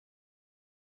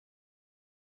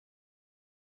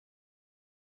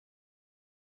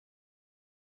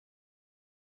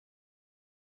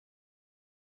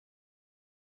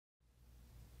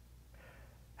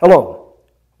Hello,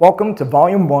 welcome to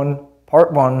Volume 1,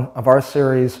 Part 1 of our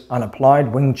series on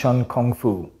Applied Wing Chun Kung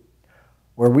Fu,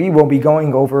 where we will be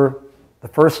going over the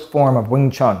first form of Wing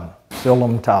Chun, Sil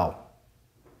Lum Tao.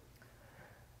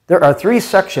 There are 3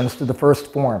 sections to the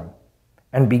first form,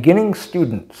 and beginning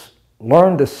students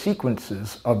learn the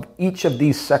sequences of each of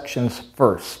these sections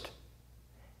first.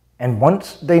 And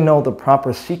once they know the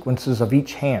proper sequences of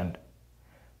each hand,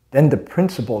 then the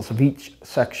principles of each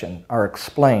section are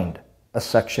explained a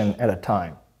section at a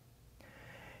time.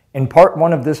 In part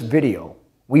 1 of this video,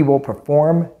 we will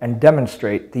perform and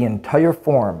demonstrate the entire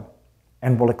form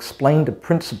and will explain the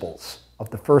principles of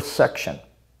the first section.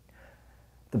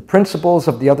 The principles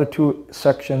of the other 2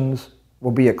 sections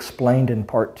will be explained in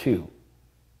part 2.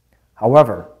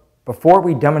 However, before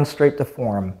we demonstrate the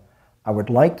form, I would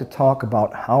like to talk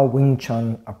about how Wing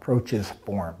Chun approaches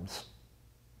forms.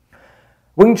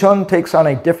 Wing Chun takes on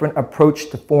a different approach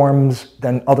to forms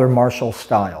than other martial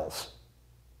styles.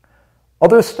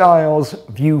 Other styles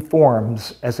view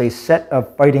forms as a set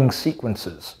of fighting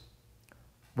sequences,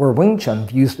 where Wing Chun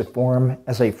views the form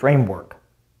as a framework.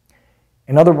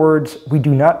 In other words, we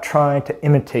do not try to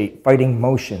imitate fighting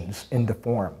motions in the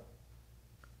form.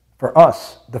 For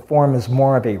us, the form is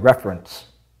more of a reference.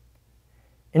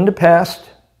 In the past,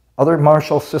 other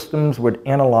martial systems would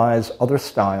analyze other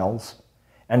styles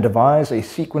and devise a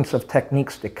sequence of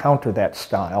techniques to counter that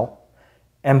style,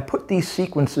 and put these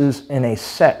sequences in a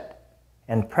set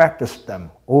and practiced them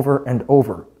over and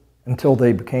over until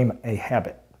they became a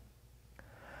habit.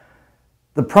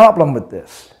 The problem with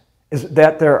this is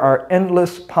that there are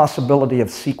endless possibility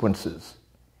of sequences,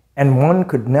 and one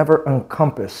could never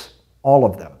encompass all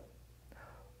of them.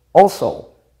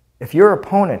 Also, if your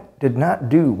opponent did not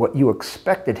do what you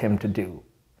expected him to do,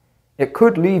 it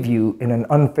could leave you in an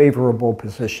unfavorable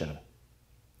position.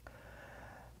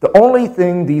 The only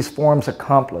thing these forms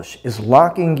accomplish is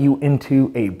locking you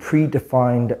into a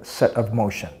predefined set of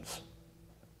motions.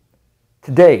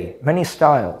 Today, many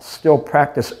styles still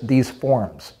practice these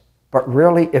forms, but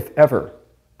rarely, if ever,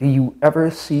 do you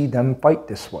ever see them fight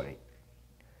this way.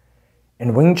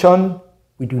 In Wing Chun,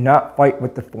 we do not fight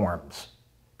with the forms.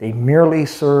 They merely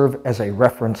serve as a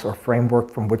reference or framework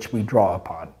from which we draw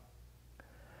upon.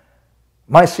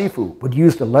 My Sifu would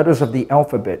use the letters of the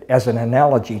alphabet as an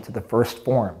analogy to the first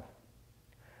form.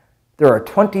 There are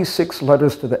 26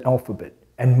 letters to the alphabet,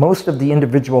 and most of the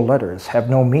individual letters have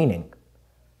no meaning.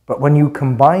 But when you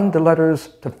combine the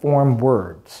letters to form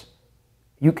words,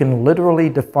 you can literally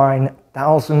define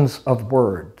thousands of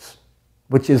words,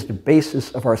 which is the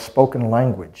basis of our spoken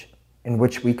language in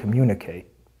which we communicate.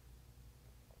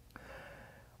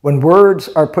 When words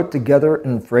are put together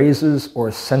in phrases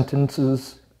or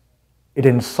sentences, it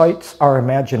incites our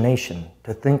imagination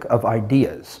to think of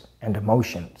ideas and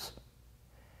emotions.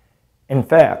 In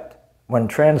fact, when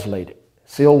translated,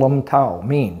 Sil Lum Tao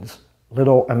means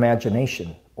little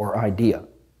imagination or idea.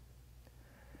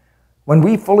 When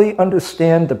we fully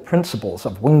understand the principles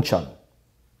of Wing Chun,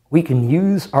 we can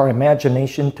use our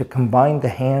imagination to combine the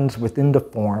hands within the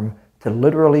form to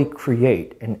literally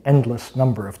create an endless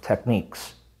number of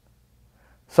techniques.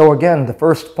 So again, the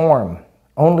first form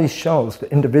only shows the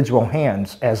individual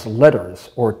hands as letters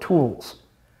or tools,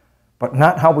 but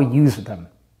not how we use them.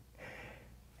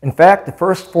 In fact, the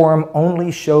first form only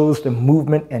shows the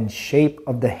movement and shape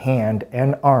of the hand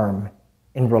and arm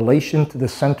in relation to the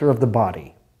center of the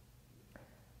body.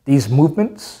 These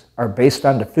movements are based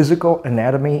on the physical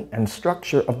anatomy and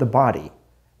structure of the body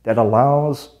that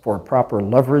allows for proper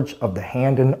leverage of the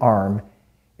hand and arm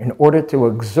in order to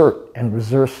exert and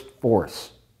resist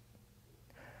force.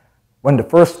 When the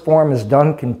first form is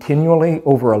done continually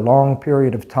over a long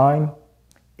period of time,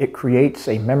 it creates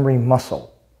a memory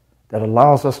muscle that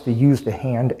allows us to use the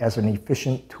hand as an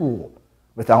efficient tool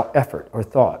without effort or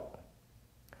thought.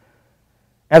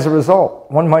 As a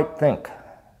result, one might think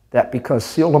that because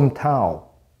Sil Lum Tao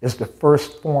is the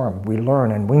first form we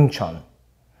learn in Wing Chun,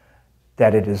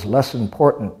 that it is less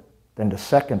important than the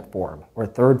second form or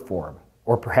third form,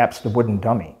 or perhaps the wooden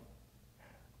dummy,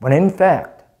 when in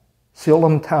fact, Sil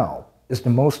Lum Tao is the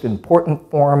most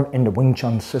important form in the Wing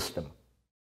Chun system.